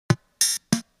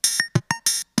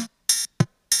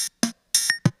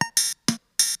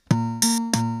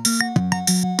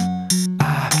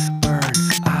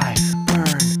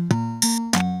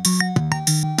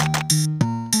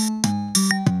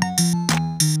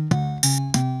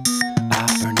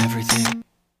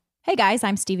Hey guys,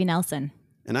 I'm Stevie Nelson.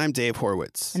 And I'm Dave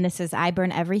Horwitz. And this is I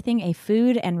Burn Everything, a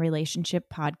food and relationship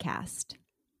podcast.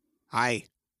 Hi.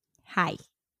 Hi.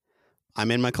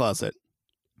 I'm in my closet.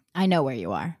 I know where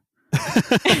you are.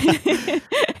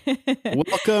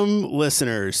 Welcome,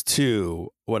 listeners, to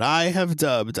what I have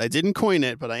dubbed, I didn't coin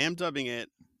it, but I am dubbing it,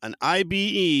 an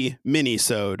IBE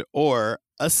mini-sode, or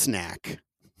a snack.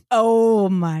 Oh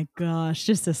my gosh,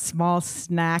 just a small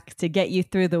snack to get you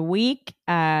through the week.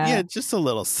 Yeah, just a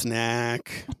little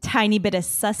snack. A tiny bit of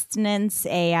sustenance.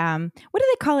 What do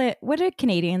they call it? What do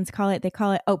Canadians call it? They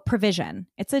call it, provision.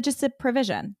 It's just a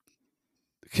provision.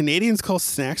 Canadians call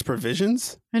snacks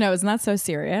provisions? I know, isn't that so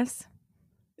serious?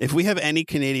 If we have any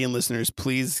Canadian listeners,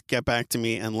 please get back to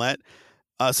me and let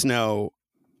us know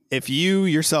if you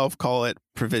yourself call it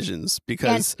provisions,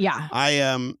 because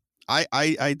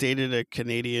I dated a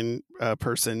Canadian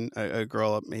person, a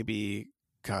girl up maybe,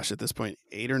 gosh, at this point,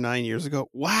 8 or 9 years ago.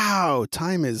 Wow,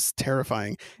 time is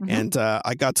terrifying. Mm-hmm. And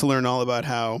I got to learn all about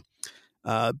how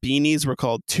beanies were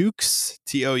called toques,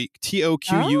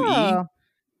 Toque.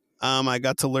 Oh. I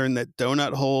got to learn that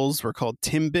donut holes were called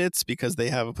Timbits because they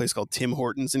have a place called Tim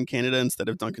Hortons in Canada instead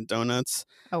of Dunkin' Donuts.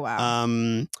 Oh, wow.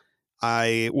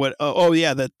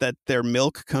 That their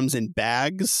milk comes in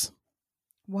bags.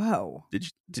 Whoa.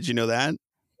 Did you know that?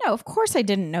 No, of course I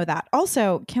didn't know that.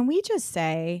 Also, can we just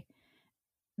say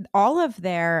all of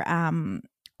their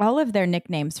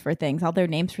nicknames for things, all their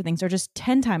names for things are just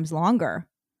 10 times longer.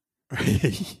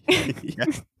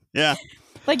 Yeah.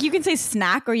 Like you can say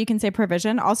snack or you can say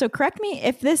provision. Also, correct me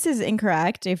if this is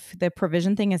incorrect. If the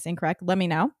provision thing is incorrect, let me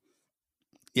know.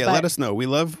 Yeah, let us know. We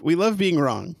love being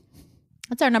wrong.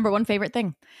 That's our number one favorite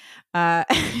thing. A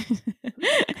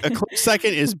close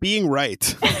second is being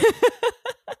right.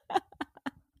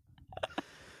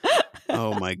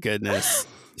 Oh my goodness.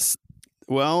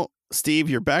 Well, Steve,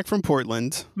 you're back from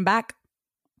Portland. I'm back.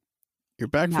 You're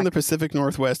back from the Pacific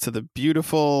Northwest to the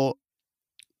beautiful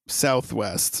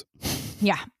Southwest.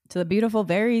 Yeah, to the beautiful,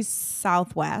 very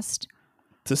Southwest.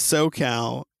 To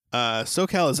SoCal.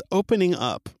 SoCal is opening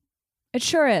up. It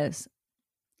sure is.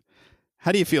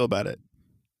 How do you feel about it?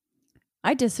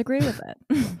 I disagree with it.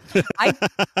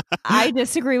 I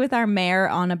disagree with our mayor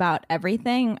on about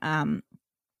everything.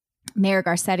 Mayor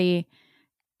Garcetti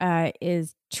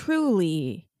is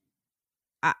truly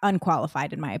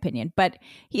unqualified in my opinion, but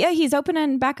he's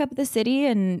opening back up the city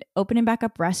and opening back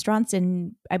up restaurants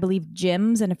and I believe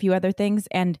gyms and a few other things.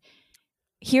 And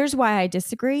here's why I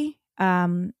disagree.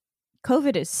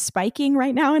 COVID is spiking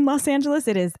right now in Los Angeles.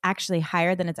 It is actually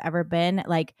higher than it's ever been.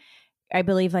 Like I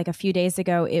believe like a few days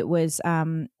ago, it was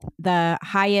the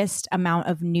highest amount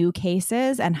of new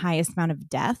cases and highest amount of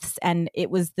deaths. And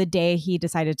it was the day he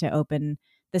decided to open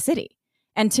the city.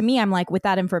 And to me, I'm like, with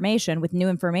that information, with new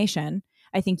information,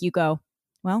 I think you go,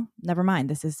 well, never mind.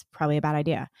 This is probably a bad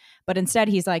idea. But instead,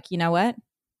 he's like, you know what?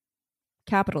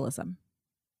 Capitalism.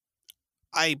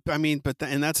 I mean,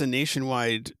 and that's a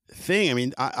nationwide thing. I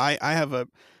mean, I have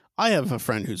a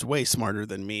friend who's way smarter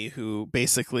than me who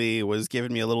basically was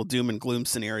giving me a little doom and gloom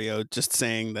scenario, just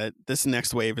saying that this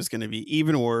next wave is going to be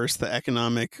even worse. The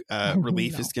economic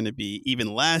relief is going to be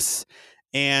even less.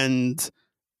 And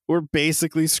we're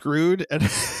basically screwed.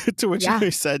 To which I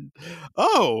said,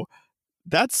 oh,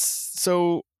 that's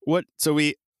so what? So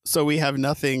we have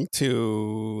nothing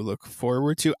to look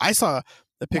forward to. I saw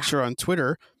a picture on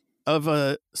Twitter of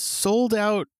a sold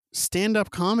out stand-up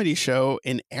comedy show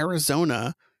in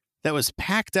Arizona that was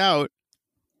packed out.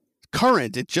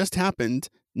 Current. It just happened.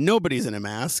 Nobody's in a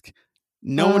mask.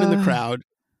 No one in the crowd.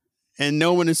 And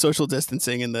no one is social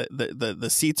distancing. And the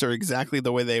seats are exactly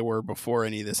the way they were before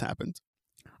any of this happened.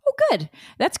 Oh, good.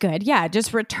 That's good. Yeah.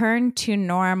 Just return to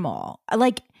normal.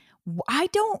 Like, I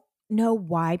don't know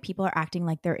why people are acting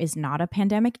like there is not a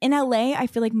pandemic. In LA, I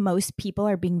feel like most people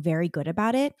are being very good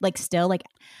about it. Like still, like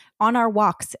on our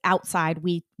walks outside,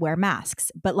 we wear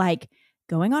masks. But like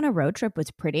going on a road trip was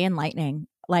pretty enlightening.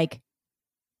 Like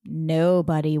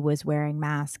nobody was wearing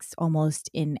masks almost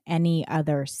in any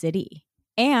other city.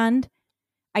 And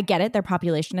I get it, their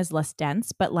population is less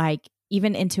dense, but like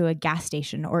even into a gas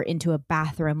station or into a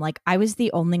bathroom, like I was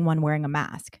the only one wearing a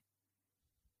mask.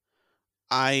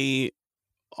 I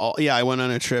went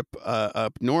on a trip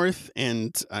up north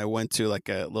and I went to like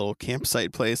a little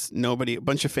campsite place. A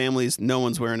bunch of families, no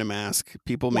one's wearing a mask.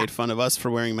 People made fun of us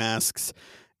for wearing masks.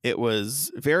 It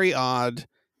was very odd.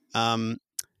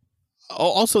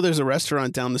 Also, there's a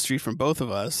restaurant down the street from both of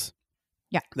us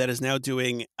Yeah. that is now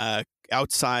doing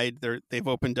outside. They've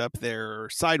opened up their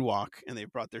sidewalk and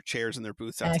they've brought their chairs and their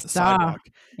booths out I to the saw. sidewalk.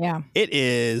 Yeah. It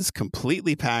is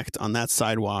completely packed on that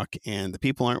sidewalk, and the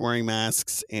people aren't wearing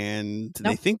masks, and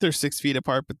they Nope. think they're 6 feet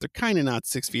apart, but they're kind of not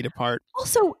 6 feet apart.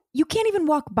 Also, you can't even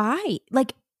walk by.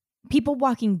 Like, people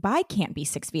walking by can't be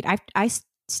 6 feet. I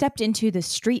stepped into the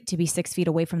street to be 6 feet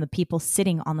away from the people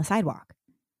sitting on the sidewalk.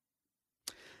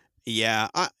 Yeah,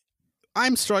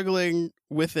 I'm struggling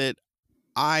with it.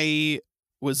 I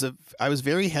was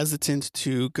very hesitant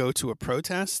to go to a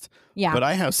protest, Yeah. but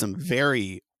I have some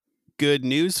very good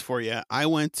news for you. I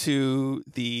went to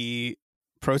the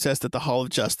protest at the Hall of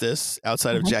Justice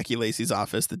outside of Jackie Lacey's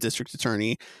office, the district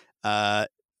attorney.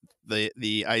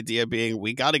 The idea being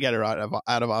we got to get her out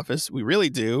of office. We really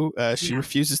do. She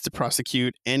refuses to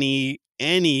prosecute any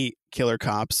killer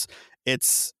cops.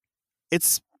 It's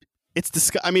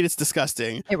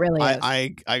disgusting. It really is.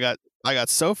 I got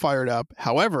so fired up.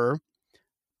 However,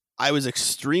 I was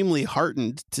extremely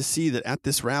heartened to see that at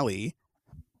this rally,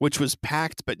 which was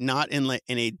packed but not in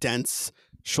a dense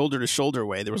shoulder to shoulder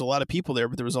way. There was a lot of people there,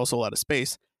 but there was also a lot of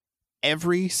space.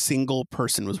 Every single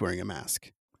person was wearing a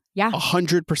mask. Yeah.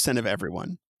 100% of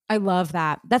everyone. I love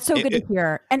that. That's so good to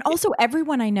hear. And also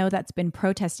everyone I know that's been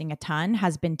protesting a ton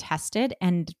has been tested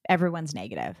and everyone's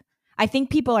negative. I think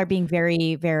people are being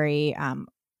very, very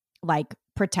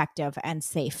protective and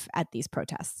safe at these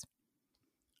protests.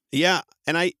 Yeah.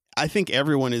 And I think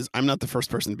everyone is, I'm not the first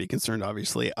person to be concerned,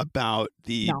 obviously, about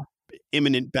the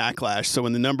imminent backlash. So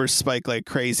when the numbers spike like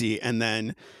crazy and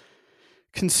then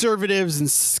conservatives and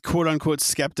quote unquote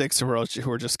skeptics who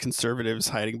are just conservatives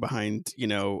hiding behind,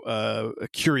 a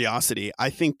curiosity, I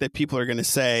think that people are going to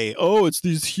say, oh, it's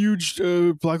these huge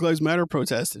Black Lives Matter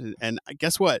protests. And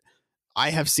guess what?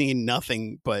 I have seen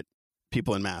nothing but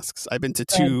people in masks. I've been to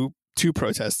two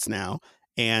protests now,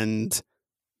 and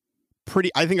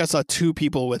I think I saw 2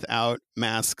 people without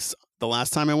masks the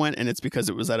last time I went, and it's because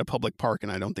it was at a public park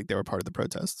and I don't think they were part of the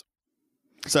protest.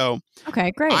 So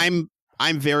okay, great.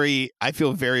 I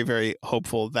feel very, very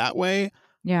hopeful that way.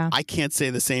 Yeah. I can't say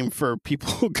the same for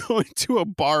people going to a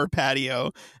bar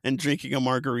patio and drinking a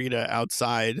margarita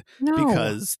outside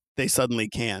because they suddenly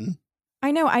can. I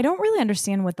know. I don't really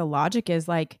understand what the logic is.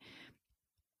 Like,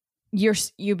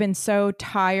 you've been so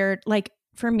tired. Like,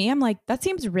 for me, I'm like, that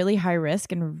seems really high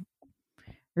risk and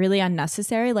really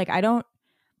unnecessary. Like, I'm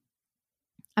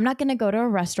not going to go to a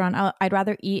restaurant. I'd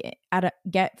rather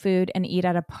get food and eat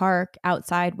at a park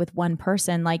outside with one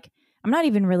person. Like, I'm not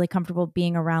even really comfortable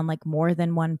being around like more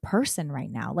than one person right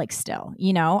now. Like, still,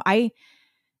 I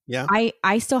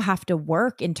still have to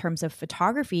work in terms of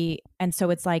photography. And so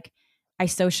it's like, I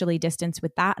socially distance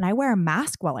with that, and I wear a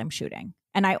mask while I'm shooting.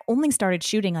 And I only started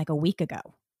shooting like a week ago.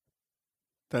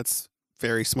 That's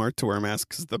very smart to wear a mask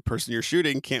because the person you're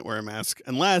shooting can't wear a mask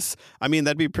unless,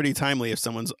 that'd be pretty timely if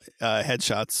someone's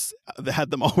headshots had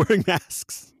them all wearing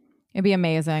masks. It'd be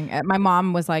amazing. My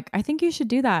mom was like, I think you should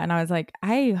do that. And I was like,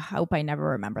 I hope I never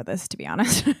remember this, to be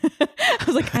honest. I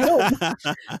was like,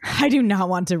 I do not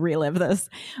want to relive this.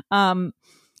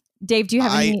 Dave, do you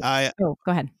have any? Go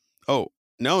ahead. Oh,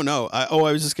 no. I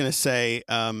was just going to say,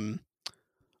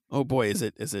 oh boy, is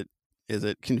it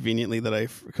conveniently that I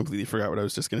completely forgot what I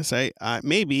was just going to say?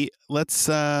 Maybe let's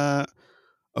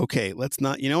let's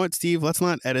not, you know what, Steve, let's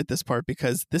not edit this part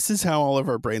because this is how all of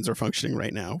our brains are functioning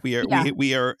right now. We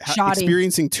are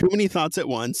experiencing too many thoughts at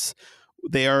once.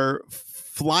 They are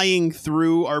flying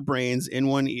through our brains in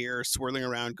one ear, swirling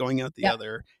around, going out the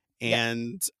other.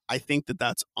 And I think that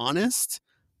that's honest,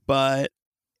 but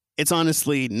it's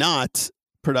honestly not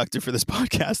productive for this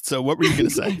podcast. So what were you going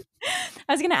to say?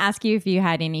 I was going to ask you if you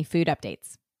had any food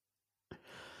updates.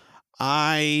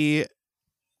 I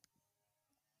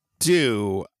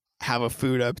do have a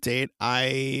food update.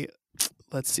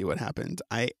 Let's see what happened.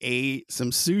 I ate some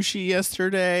sushi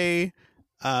yesterday.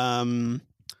 Oh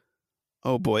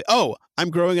boy. Oh,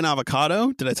 I'm growing an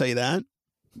avocado. Did I tell you that?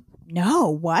 No,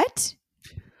 what?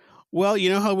 Well, you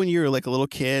know how when you were like a little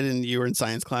kid and you were in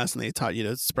science class and they taught you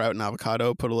to sprout an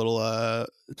avocado, put a little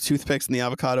toothpicks in the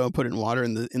avocado and put it in water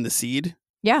in the seed?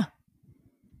 Yeah.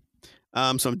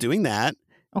 So I'm doing that.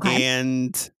 Okay.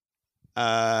 And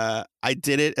I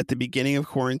did it at the beginning of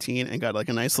quarantine and got like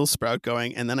a nice little sprout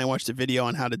going. And then I watched a video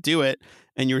on how to do it.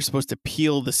 And you were supposed to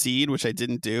peel the seed, which I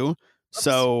didn't do. Oops.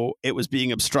 So it was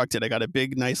being obstructed. I got a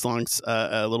big, nice, long,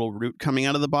 little root coming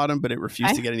out of the bottom, but it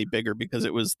refused to get any bigger because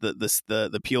it was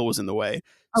the peel was in the way.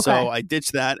 Okay. So I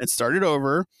ditched that and started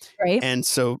over. Right. And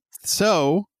so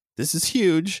this is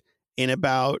huge. In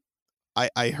about,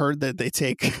 I heard that they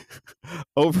take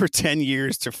over 10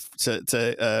 years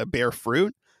to bear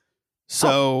fruit.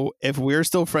 So if we're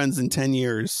still friends in 10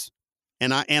 years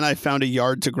and I found a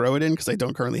yard to grow it in because I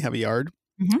don't currently have a yard.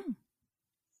 Mm-hmm.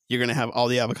 You're going to have all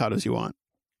the avocados you want.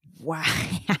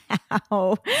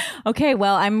 Wow. Okay.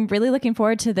 Well, I'm really looking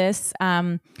forward to this.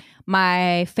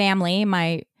 My family,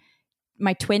 my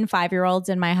twin 5-year-olds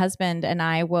and my husband and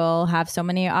I will have so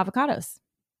many avocados.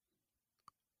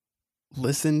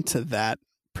 Listen to that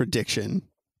prediction.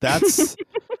 That's,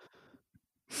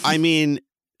 I mean,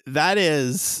 that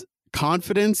is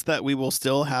confidence that we will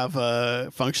still have a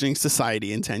functioning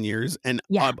society in 10 years. And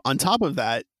on top of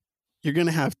that, you're going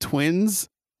to have twins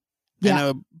and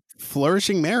a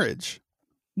flourishing marriage.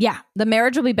 Yeah. The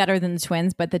marriage will be better than the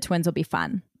twins, but the twins will be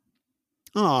fun.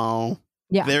 Oh.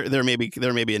 Yeah. They're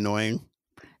maybe annoying.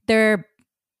 They're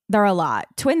a lot.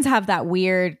 Twins have that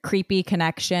weird, creepy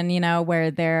connection,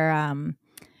 where they're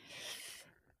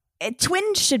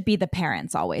twins should be the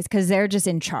parents always because they're just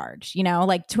in charge,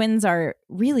 like twins are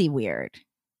really weird.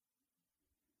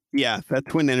 Yeah, that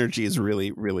twin energy is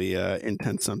really, really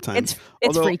intense sometimes.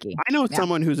 It's freaky. I know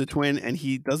someone who's a twin and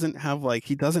he doesn't have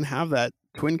that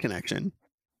twin connection.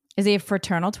 Is he a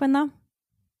fraternal twin though?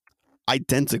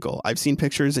 Identical. I've seen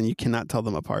pictures and you cannot tell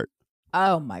them apart.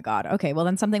 Oh my God. Okay, well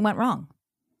then something went wrong.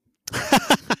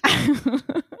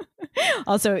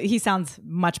 Also, he sounds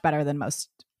much better than most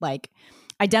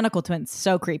identical twins.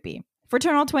 So creepy.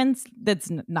 Fraternal twins,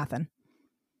 that's nothing.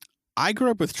 I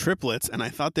grew up with triplets and I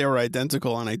thought they were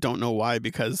identical, and I don't know why,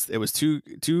 because it was two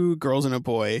girls and a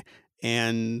boy,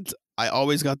 and I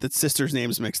always got the sisters'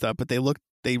 names mixed up, but they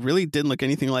really didn't look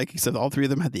anything alike, except all three of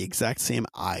them had the exact same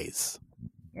eyes.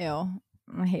 Ew.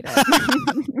 I hate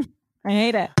it. I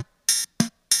hate it.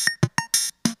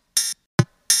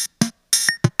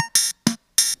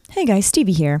 Hey guys,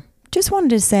 Stevie here. Just wanted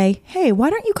to say, hey, why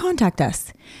don't you contact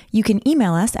us? You can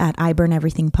email us at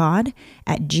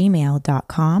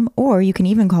iburneverythingpod@gmail.com, or you can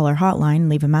even call our hotline,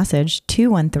 leave a message,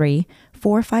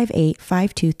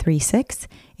 213-458-5236.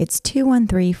 It's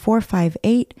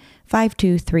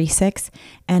 213-458-5236,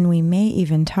 and we may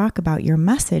even talk about your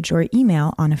message or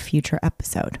email on a future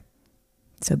episode.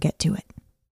 So get to it.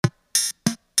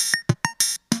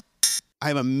 I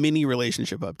have a mini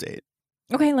relationship update.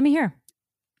 Okay, let me hear.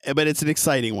 But it's an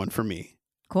exciting one for me.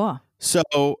 Cool. So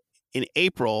in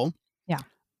April,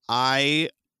 I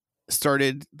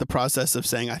started the process of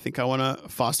saying, I think I want to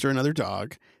foster another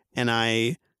dog. And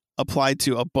I applied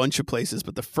to a bunch of places.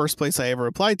 But the first place I ever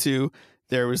applied to,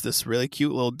 there was this really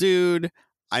cute little dude.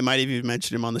 I might have even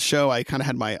mentioned him on the show. I kind of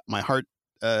had my heart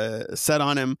set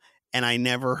on him, and I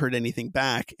never heard anything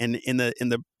back. And in the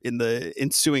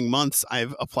ensuing months,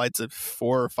 I've applied to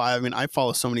 4 or 5. I mean, I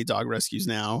follow so many dog rescues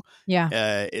now.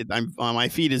 Yeah. I'm on my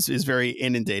feed is very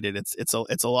inundated. It's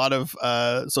a lot of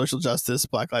social justice,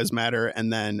 Black Lives Matter,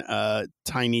 and then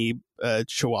tiny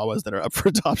chihuahuas that are up for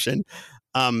adoption.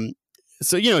 So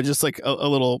just like a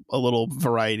little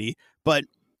variety. But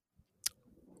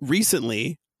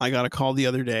recently, I got a call the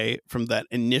other day from that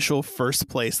initial first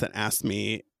place that asked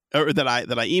me, or that I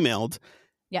emailed.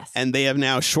 Yes. And they have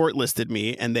now shortlisted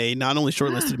me, and they not only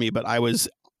shortlisted me, but I was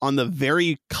on the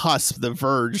very cusp, the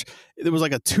verge. There was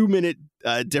like a 2-minute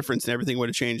difference, and everything would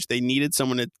have changed. They needed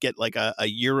someone to get like a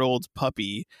year-old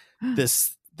puppy,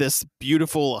 this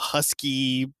beautiful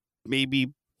husky,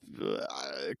 maybe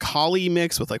collie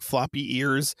mix with like floppy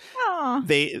ears. Aww.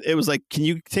 It was like, can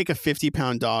you take a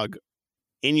 50-pound dog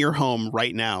in your home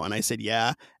right now? And I said,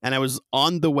 yeah. And I was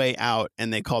on the way out,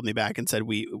 and they called me back and said,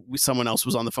 someone else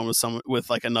was on the phone with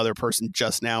like another person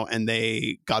just now, and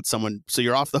they got someone. So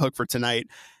you're off the hook for tonight.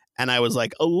 And I was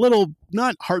like a little,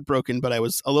 not heartbroken, but I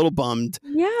was a little bummed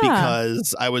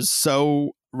because I was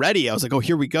so ready. I was like, oh,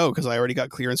 here we go. Because I already got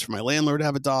clearance from my landlord to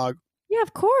have a dog. Yeah,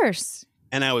 of course.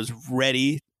 And I was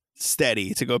ready,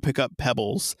 steady to go pick up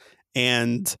Pebbles.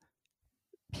 And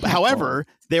however,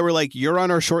 they were like, you're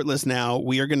on our short list now.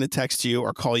 We are going to text you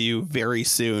or call you very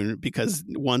soon, because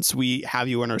once we have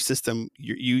you in our system,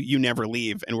 you never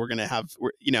leave. And we're going to have,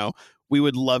 we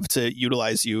would love to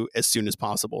utilize you as soon as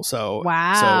possible. So,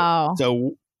 wow.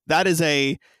 So that is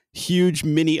a huge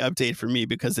mini update for me,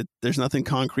 because there's nothing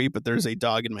concrete, but there's a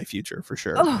dog in my future for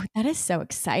sure. Oh, that is so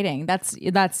exciting. That's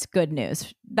good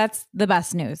news. That's the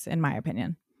best news, in my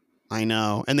opinion. I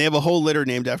know. And they have a whole litter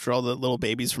named after all the little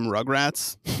babies from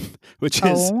Rugrats, which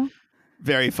is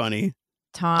very funny.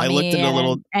 Tommy, I looked at a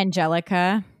little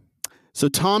Angelica. So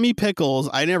Tommy Pickles,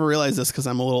 I never realized this because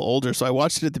I'm a little older. So I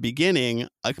watched it at the beginning.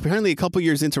 Apparently a couple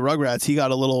years into Rugrats, he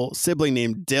got a little sibling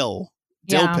named Dill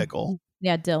Pickle.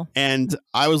 Yeah, Dill. And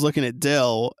I was looking at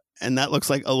Dill, and that looks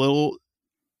like a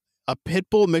pit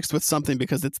bull mixed with something,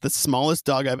 because it's the smallest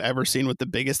dog I've ever seen with the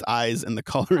biggest eyes and the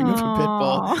coloring of a pit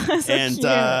bull. So and cute.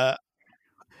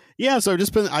 Yeah, so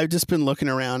I've just been looking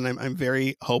around. I'm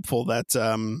very hopeful that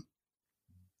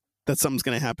that something's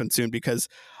going to happen soon, because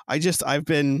I've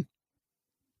been,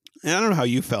 and I don't know how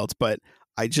you felt, but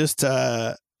I just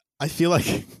I feel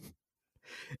like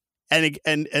and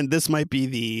this might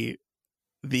be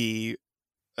the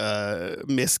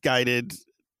misguided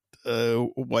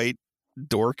white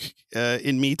dork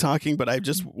in me talking, but I've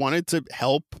just wanted to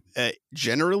help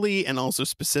generally and also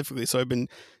specifically. So I've been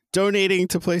donating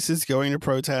to places, going to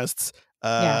protests.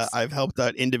 Yes. I've helped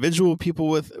out individual people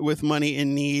with money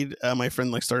in need. My friend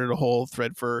like started a whole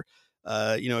thread for,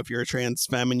 if you're a trans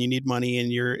femme and you need money and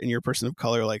you're a person of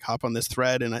color, like hop on this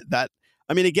thread. And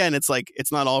I mean, again, it's like, it's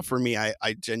not all for me. I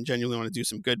genuinely want to do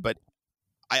some good, but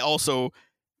I also,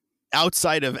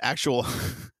 outside of actual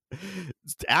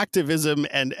activism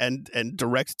and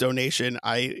direct donation,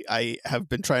 I have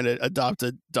been trying to adopt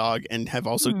a dog and have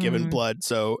also given blood.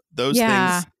 So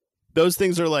Yeah. those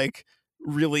things are like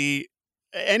really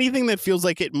anything that feels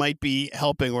like it might be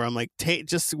helping, where I'm like,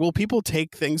 will people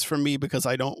take things from me because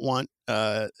I don't want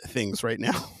things right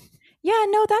now? Yeah,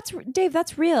 no, that's Dave,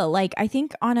 that's real. Like, I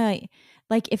think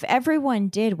if everyone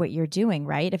did what you're doing,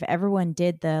 right? If everyone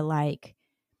did the like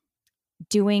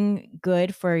doing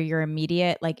good for your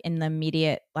immediate, like in the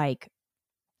immediate, like,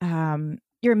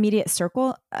 your immediate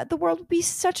circle, the world would be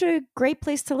such a great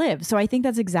place to live. So I think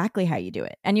that's exactly how you do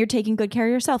it. And you're taking good care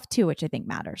of yourself too, which I think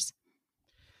matters.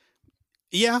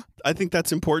 Yeah, I think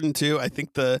that's important too. I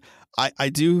think I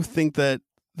do think that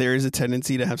there is a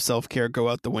tendency to have self-care go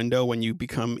out the window when you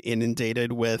become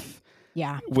inundated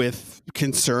Yeah. with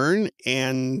concern.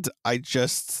 And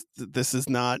this is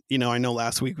not, I know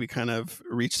last week we kind of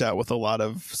reached out with a lot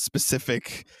of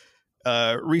specific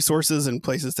resources and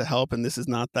places to help, and this is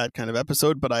not that kind of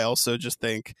episode. But I also just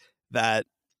think that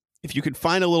if you could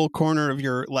find a little corner of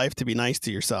your life to be nice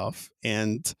to yourself,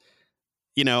 and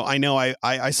I know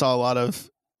I saw a lot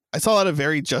of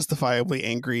very justifiably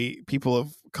angry people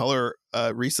of color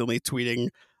recently tweeting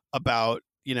about,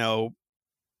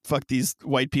 fuck these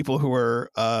white people who are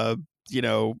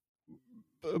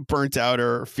burnt out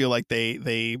or feel like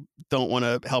they don't want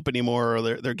to help anymore, or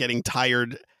they're getting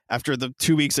tired after the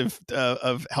 2 weeks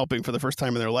of helping for the first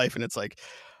time in their life. And it's like,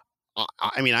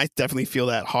 I mean, I definitely feel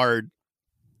that hard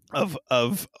of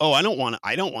oh, I don't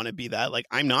want to be that. Like,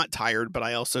 I'm not tired, but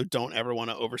I also don't ever want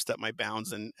to overstep my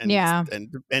bounds and Yeah.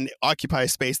 occupy a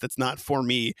space that's not for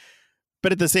me.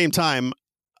 But at the same time,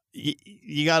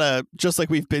 you gotta, just like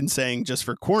we've been saying, just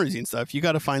for quarantine stuff, you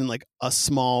gotta find like a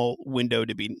small window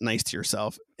to be nice to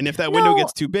yourself. And if that window No,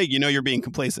 gets too big, you're being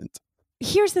complacent.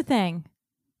 here's the thing.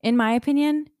 In my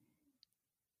opinion,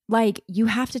 like, you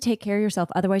have to take care of yourself.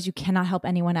 Otherwise, you cannot help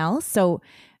anyone else. So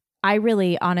I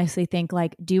really honestly think,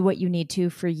 like, do what you need to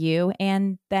for you.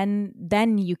 And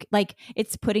then you, like,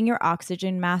 it's putting your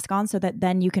oxygen mask on so that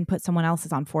then you can put someone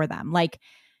else's on for them. Like,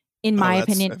 in my that's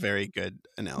opinion, a very good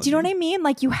analogy. do you know what I mean?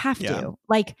 Like, you have Yeah. to.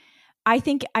 Like, I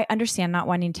think I understand not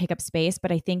wanting to take up space,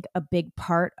 but I think a big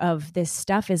part of this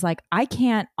stuff is like, I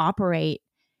can't operate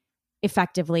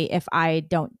effectively if I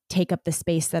don't take up the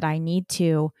space that I need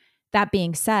to. That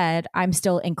being said, I'm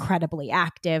still incredibly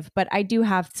active, but I do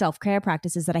have self-care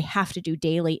practices that I have to do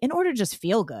daily in order to just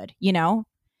feel good, So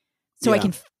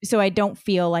Yeah. so I don't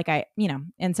feel like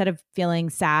instead of feeling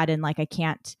sad and like I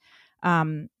can't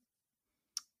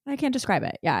describe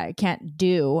it. Yeah,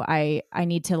 I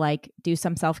need to like do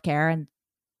some self-care and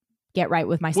get right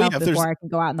with myself before I can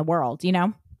go out in the world,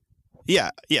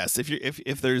 Yeah. Yes.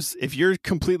 If you're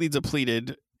completely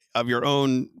depleted of your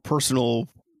own personal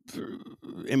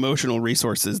emotional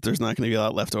resources, there's not going to be a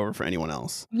lot left over for anyone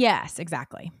else. Yes,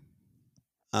 exactly.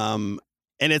 And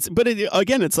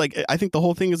again, it's like, I think the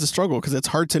whole thing is a struggle, because it's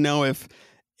hard to know if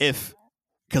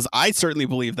because I certainly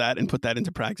believe that and put that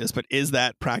into practice, but is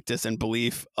that practice and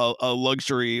belief a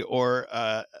luxury or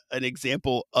an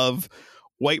example of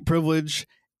white privilege?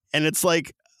 And it's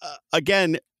like,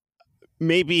 again,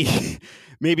 maybe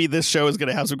this show is going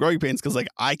to have some growing pains, because like,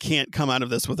 I can't come out of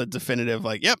this with a definitive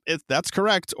like, yep, that's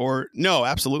correct, or no,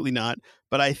 absolutely not.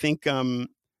 But I think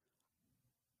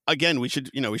again, we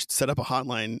should set up a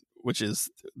hotline, which is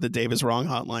the Dave is wrong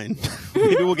hotline.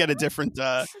 Maybe we'll get a different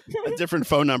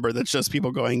phone number that's just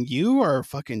people going, you are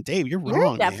fucking Dave, you're wrong.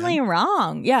 You're definitely man.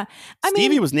 wrong. Yeah.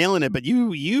 Stevie was nailing it, but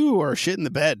you are shit in the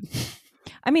bed.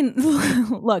 I mean,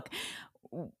 look,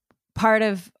 part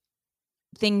of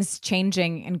things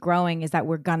changing and growing is that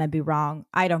we're gonna be wrong.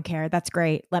 I don't care. That's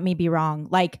great. Let me be wrong.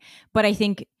 But I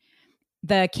think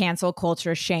the cancel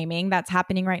culture shaming that's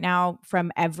happening right now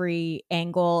from every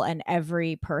angle and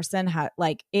every person,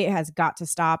 it has got to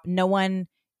stop. No one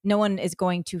is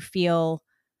going to feel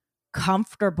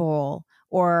comfortable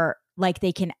or like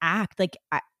they can act. Like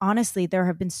honestly, there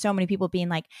have been so many people being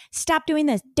like, stop doing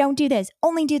this, don't do this,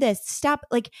 only do this, stop.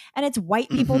 Like, and it's white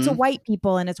people to white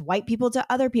people, and it's white people to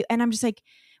other people. And I'm just like,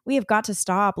 we have got to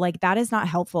stop. Like, that is not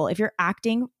helpful. If you're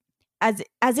acting as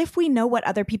if we know what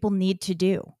other people need to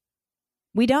do,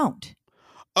 we don't.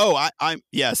 Oh, I'm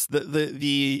yes.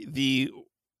 The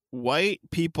white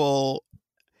people,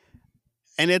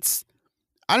 and it's,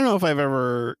 I don't know if I've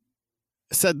ever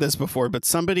said this before, but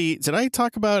did I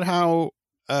talk about how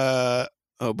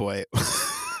oh boy.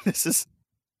 Did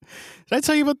I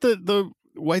tell you about the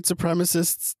white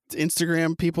supremacists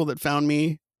Instagram people that found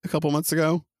me a couple months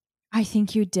ago? I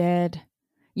think you did.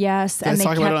 Yes. Did I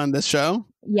talk about it on this show?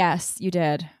 Yes, you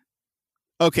did.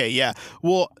 Okay, yeah.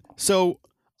 Well, so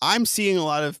I'm seeing a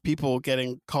lot of people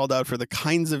getting called out for the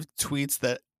kinds of tweets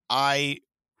that I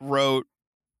wrote,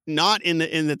 not in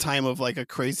the time of like a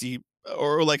crazy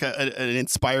or like an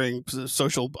inspiring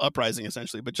social uprising,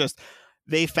 essentially, but just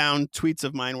they found tweets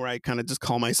of mine where I kind of just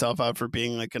call myself out for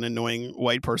being like an annoying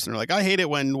white person, or like, I hate it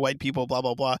when white people blah,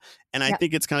 blah, blah. And I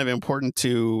think it's kind of important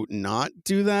to not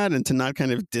do that, and to not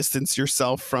kind of distance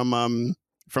yourself from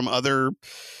other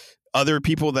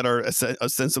people that are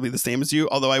ostensibly the same as you.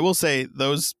 Although I will say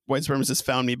those white supremacists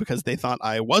found me because they thought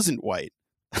I wasn't white.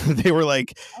 They were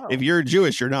like, if you're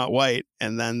Jewish, you're not white.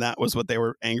 And then that was what they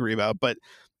were angry about. But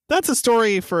that's a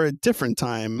story for a different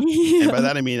time. Yeah. And by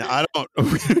that, I mean,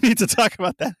 we don't need to talk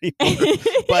about that anymore.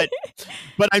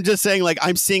 But I'm just saying, like,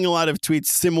 I'm seeing a lot of tweets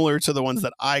similar to the ones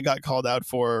that I got called out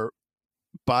for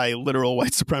by literal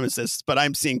white supremacists. But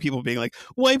I'm seeing people being like,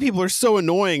 white people are so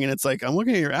annoying. And it's like, I'm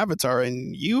looking at your avatar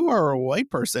and you are a white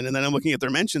person. And then I'm looking at their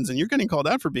mentions and you're getting called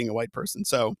out for being a white person.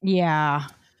 So yeah.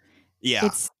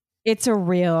 It's a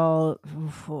real,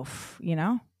 you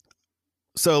know?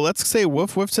 So let's say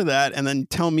woof woof to that, and then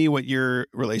tell me what your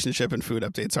relationship and food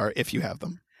updates are, if you have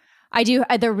them. I do.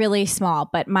 They're really small,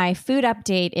 but my food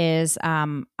update is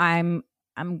I'm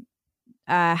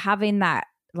having that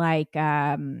like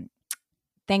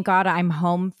thank God I'm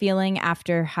home feeling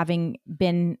after having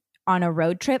been on a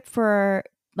road trip for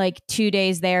like 2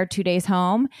 days there, 2 days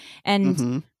home.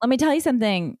 And let me tell you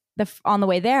something. On the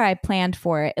way there, I planned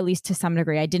for it, at least to some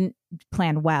degree. I didn't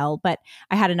plan well, but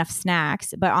I had enough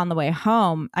snacks. But on the way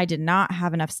home, I did not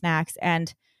have enough snacks.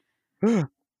 And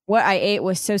what I ate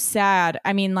was so sad.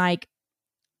 I mean, like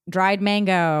dried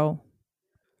mango,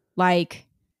 like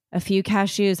a few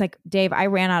cashews. Like, Dave, I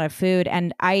ran out of food,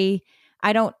 and I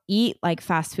don't eat like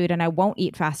fast food, and I won't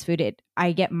eat fast food.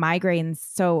 I get migraines.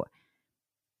 So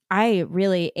I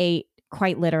really ate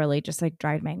quite literally just like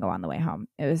dried mango on the way home.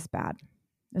 It was bad.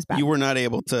 It was bad. You were not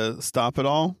able to stop at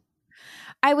all?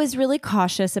 I was really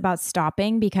cautious about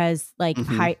stopping because like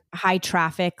high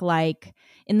traffic, like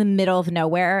in the middle of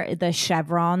nowhere, the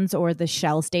Chevrons or the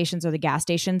Shell stations or the gas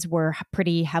stations were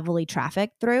pretty heavily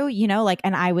trafficked through, you know, like,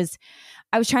 and I was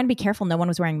trying to be careful. No one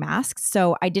was wearing masks.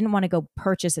 So I didn't want to go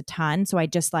purchase a ton. So I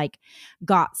just like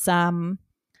got some.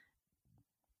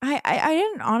 I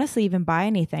didn't honestly even buy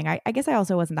anything. I guess I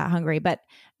also wasn't that hungry, but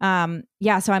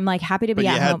yeah. So I'm like happy to be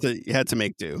at home. You had to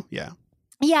make do. Yeah.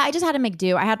 Yeah. I just had to make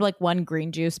do. I had like one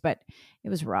green juice, but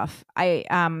it was rough.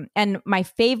 And my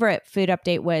favorite food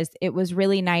update was, it was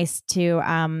really nice to,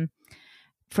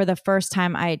 for the first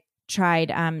time I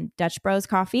tried Dutch Bros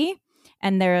coffee,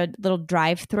 and they're a little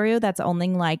drive through that's only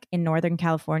like in Northern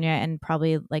California and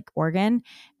probably like Oregon.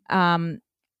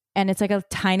 And it's like a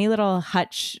tiny little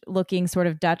hutch looking sort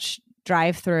of Dutch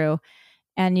drive through,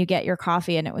 and you get your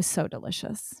coffee, and it was so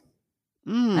delicious.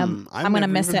 I'm going to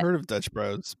miss it. I've never heard of Dutch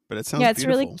Bros, but it sounds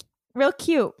beautiful. Really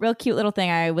real cute little thing.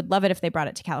 I would love it if they brought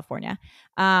it to California.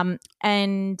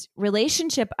 And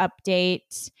relationship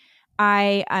update.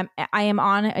 I am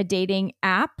on a dating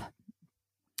app.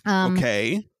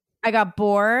 Okay. I got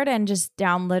bored and just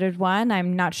downloaded one.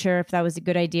 I'm not sure if that was a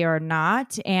good idea or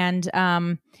not. And,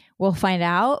 we'll find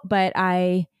out. But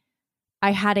I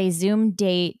had a Zoom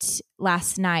date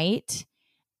last night,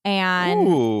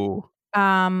 and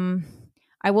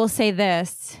I will say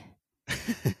this.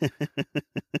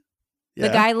 The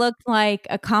guy looked like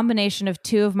a combination of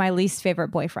two of my least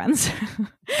favorite boyfriends.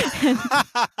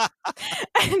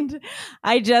 and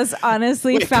I just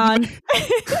honestly found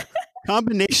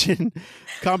combination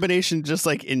just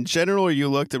like in general, or you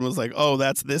looked and was like, oh,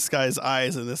 that's this guy's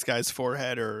eyes and this guy's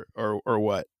forehead, or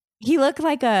what? He looked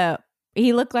like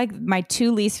my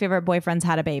two least favorite boyfriends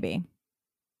had a baby.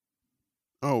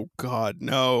 Oh God,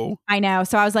 no. I know.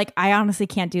 So I was like, I honestly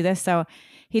can't do this. So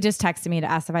he just texted me to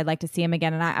ask if I'd like to see him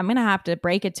again. And I'm going to have to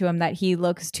break it to him that he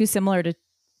looks too similar to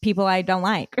people I don't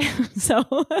like. so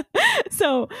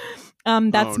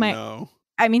that's no.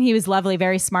 I mean, he was lovely,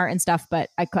 very smart and stuff,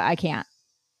 but I can't.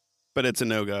 But it's a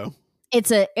no-go.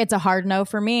 It's a hard no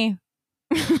for me.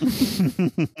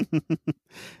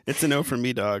 It's a no for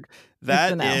me, dog. It's a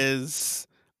That no. is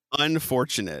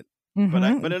unfortunate.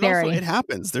 Mhm, But it also very. it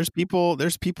happens. There's people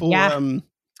Yeah.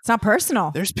 It's not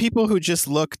personal. there's people who just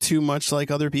look too much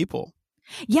like other people.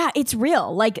 Yeah, it's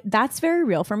real. Like, that's very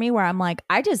real for me, where I'm like,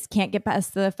 I just can't get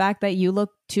past the fact that you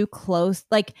look too close.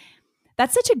 Like,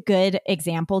 that's such a good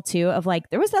example too of like,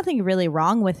 there was nothing really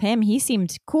wrong with him. He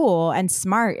seemed cool and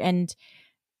smart and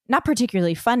not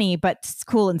particularly funny, but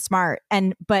cool and smart.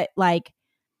 But like,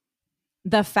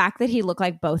 the fact that he looked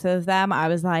like both of them, I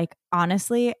was like,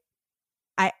 honestly,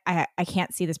 I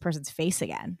can't see this person's face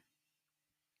again.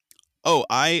 Oh,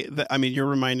 I mean, you're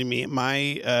reminding me. My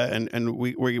and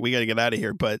we got to get out of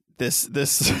here. But this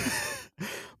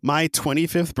my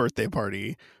 25th birthday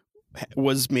party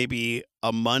was maybe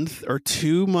a month or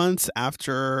 2 months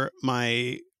after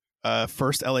my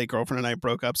first LA girlfriend and I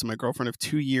broke up. So my girlfriend of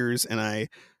 2 years and I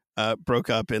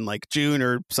broke up in like June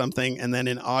or something, and then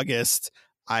in August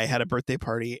I had a birthday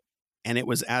party, and it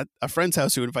was at a friend's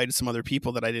house who invited some other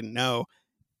people that I didn't know,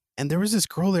 and there was this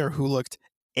girl there who looked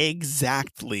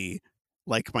exactly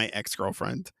like my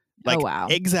ex-girlfriend. Oh, Like wow.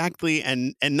 exactly,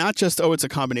 and not just, oh, it's a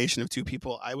combination of two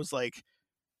people. I was like,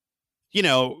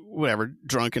 whatever,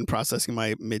 drunk and processing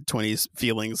my mid-20s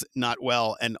feelings not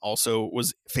well, and also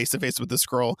was face to face with this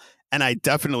girl, and I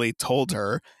definitely told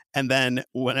her. And then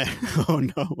when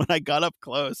I got up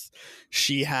close,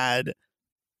 she had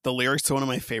the lyrics to one of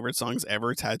my favorite songs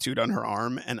ever tattooed on her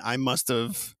arm, and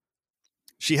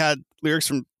she had lyrics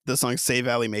from the song Say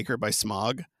Valley Maker by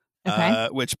Smog. Okay.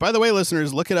 Which, by the way,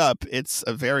 listeners, look it up. It's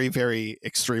a very, very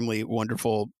extremely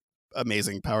wonderful,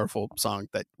 amazing, powerful song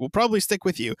that will probably stick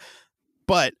with you.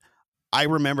 But I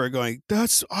remember going,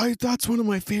 that's one of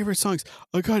my favorite songs.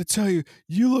 I got to tell you,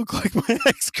 you look like my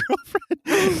ex-girlfriend.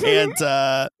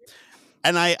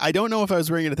 And I don't know if I was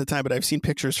wearing it at the time, but I've seen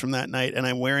pictures from that night, and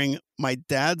I'm wearing my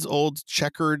dad's old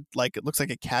checkered, like it looks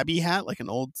like a cabbie hat, like an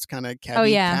old kind of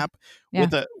cabbie cap,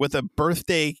 with a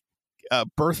birthday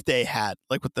hat,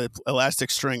 like with the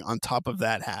elastic string on top of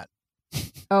that hat.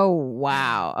 Oh,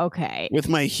 wow. Okay. With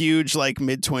my huge like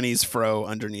mid-20s fro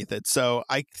underneath it. So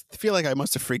I feel like I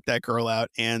must have freaked that girl out,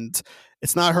 and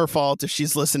it's not her fault if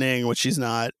she's listening, which she's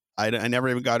not. I never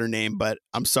even got her name, but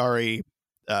I'm sorry.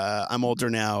 I'm older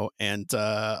now, and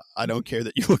I don't care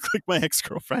that you look like my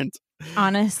ex-girlfriend.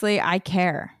 Honestly, I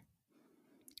care.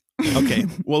 Okay.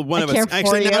 Well, one of us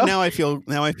actually you. now I feel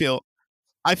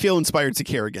inspired to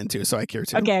care again too, so I care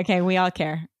too. Okay, we all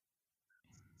care.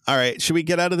 All right, should we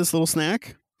get out of this little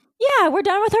snack? Yeah, we're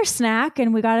done with our snack,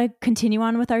 and we got to continue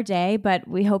on with our day, but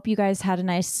we hope you guys had a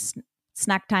nice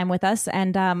snack time with us,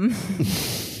 and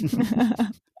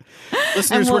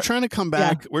listeners, we're trying to come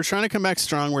back. Yeah. We're trying to come back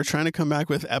strong. We're trying to come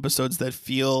back with episodes that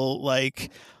feel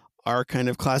like our kind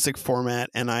of classic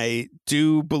format, and I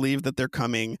do believe that they're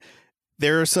coming.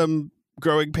 There are some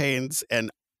growing pains, and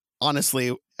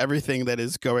honestly, everything that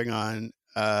is going on,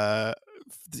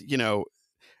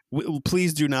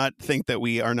 please do not think that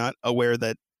we are not aware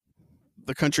that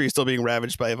the country is still being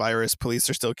ravaged by a virus. Police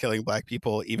are still killing Black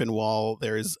people, even while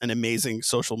there is an amazing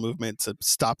social movement to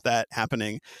stop that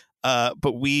happening.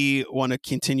 But we want to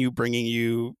continue bringing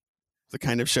you the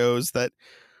kind of shows that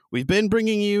we've been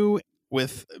bringing you,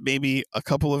 with maybe a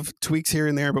couple of tweaks here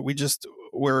and there, but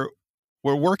we're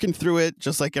working through it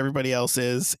just like everybody else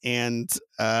is. And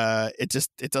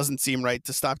it doesn't seem right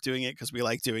to stop doing it because we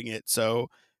like doing it. So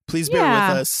please bear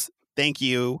with us. Thank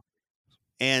you.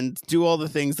 And do all the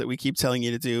things that we keep telling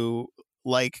you to do.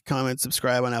 Like, comment,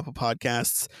 subscribe on Apple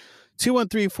Podcasts.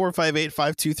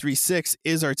 213-458-5236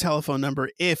 is our telephone number.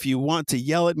 If you want to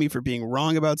yell at me for being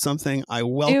wrong about something, I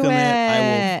welcome it.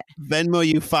 I will Venmo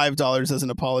you $5 as an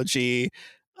apology.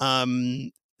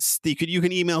 You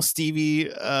can email Stevie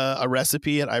a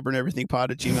recipe at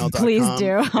iburneverythingpod@gmail.com. Please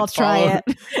do. I'll try it.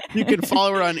 You can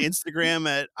follow her on Instagram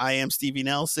at I am Stevie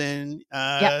Nelson.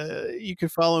 You can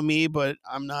follow me, but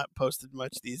I'm not posted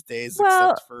much these days,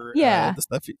 except for the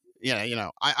stuff. We're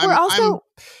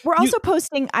also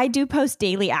posting. I do post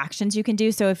daily actions you can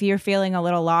do. So if you're feeling a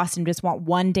little lost and just want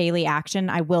one daily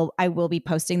action, I will be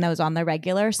posting those on the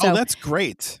regular. So that's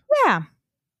great. Yeah.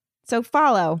 So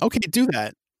follow. Okay, do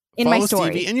that. In follow my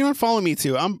story. Stevie, and you want to follow me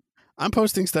too. I'm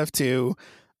posting stuff too.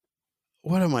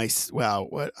 What am I? Wow.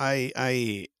 What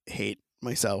I hate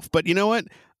myself. But you know what?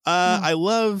 I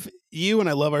love you, and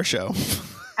I love our show.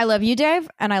 I love you, Dave,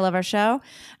 and I love our show,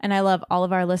 and I love all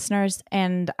of our listeners.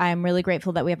 And I'm really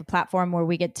grateful that we have a platform where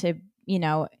we get to,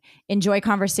 enjoy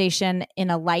conversation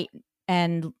in a light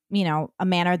and, a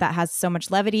manner that has so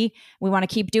much levity. We want to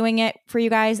keep doing it for you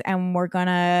guys, and we're going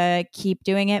to keep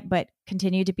doing it, but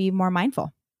continue to be more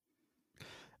mindful.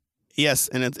 Yes,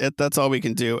 and that's all we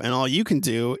can do. And all you can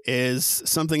do is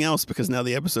something else, because now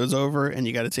the episode's over and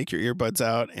you got to take your earbuds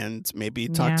out and maybe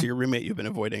talk to your roommate you've been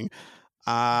avoiding.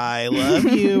 I love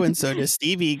you, and so does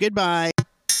Stevie. Goodbye.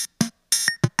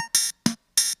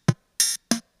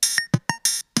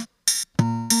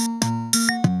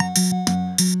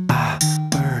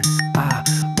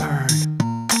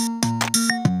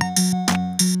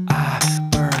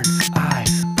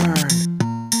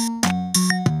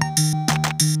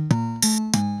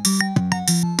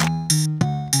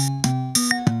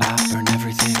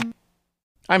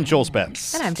 I'm Joel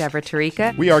Spence. And I'm Deborah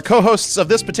Tarika. We are co-hosts of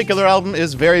This Particular Album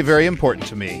Is Very, Very Important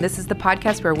to Me. This is the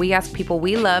podcast where we ask people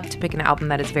we love to pick an album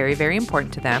that is very, very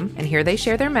important to them. And here they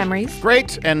share their memories.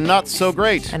 Great and not so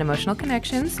great. And emotional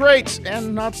connections. Great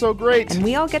and not so great. And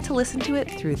we all get to listen to it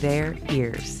through their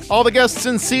ears. All the guests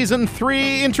in Season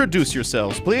 3, introduce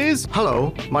yourselves, please.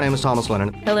 Hello, my name is Thomas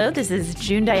Lennon. Hello, this is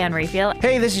June Diane Raphael.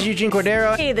 Hey, this is Eugene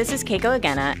Cordero. Hey, this is Keiko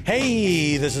Agena.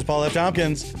 Hey, this is Paul F.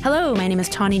 Tompkins. Hello, my name is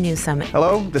Tawny Newsome.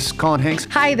 Hello, this is Colin Hanks.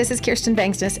 Hi, this is Kirsten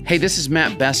Bangsness. Hey, this is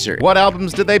Matt Besser. What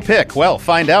albums did they pick? Well,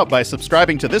 find out by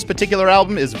subscribing to This Particular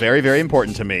Album Is Very, Very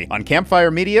Important to Me on Campfire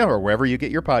Media or wherever you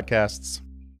get your podcasts.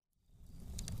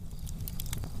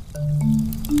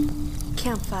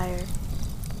 Campfire.